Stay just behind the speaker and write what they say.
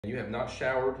You have not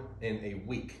showered in a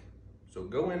week. So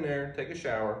go in there, take a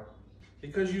shower,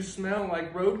 because you smell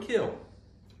like roadkill.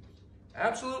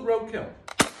 Absolute roadkill.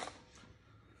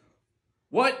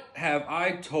 What have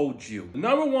I told you? The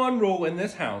number one rule in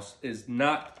this house is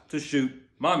not to shoot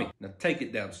mommy. Now take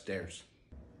it downstairs.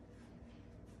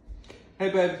 Hey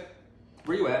babe,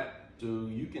 where you at? So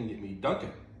you can get me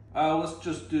Dunkin'. Let's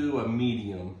just do a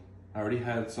medium. I already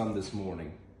had some this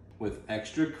morning with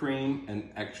extra cream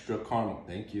and extra caramel.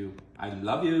 Thank you. I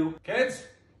love you. Kids,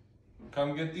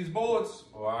 come get these bullets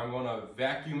or I'm gonna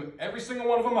vacuum every single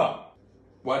one of them up.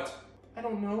 What? I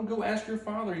don't know, go ask your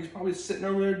father. He's probably sitting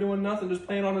over there doing nothing, just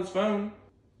playing on his phone.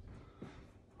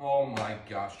 Oh my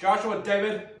gosh. Joshua,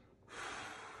 David.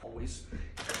 Always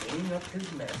cleaning up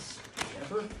his mess.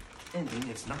 Never ending,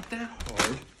 it's not that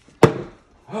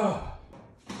hard.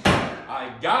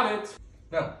 I got it.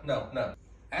 No.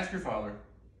 Ask your father.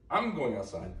 I'm going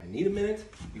outside. I need a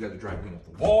minute. You gotta drive me up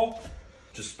the wall.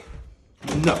 Just,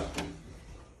 no.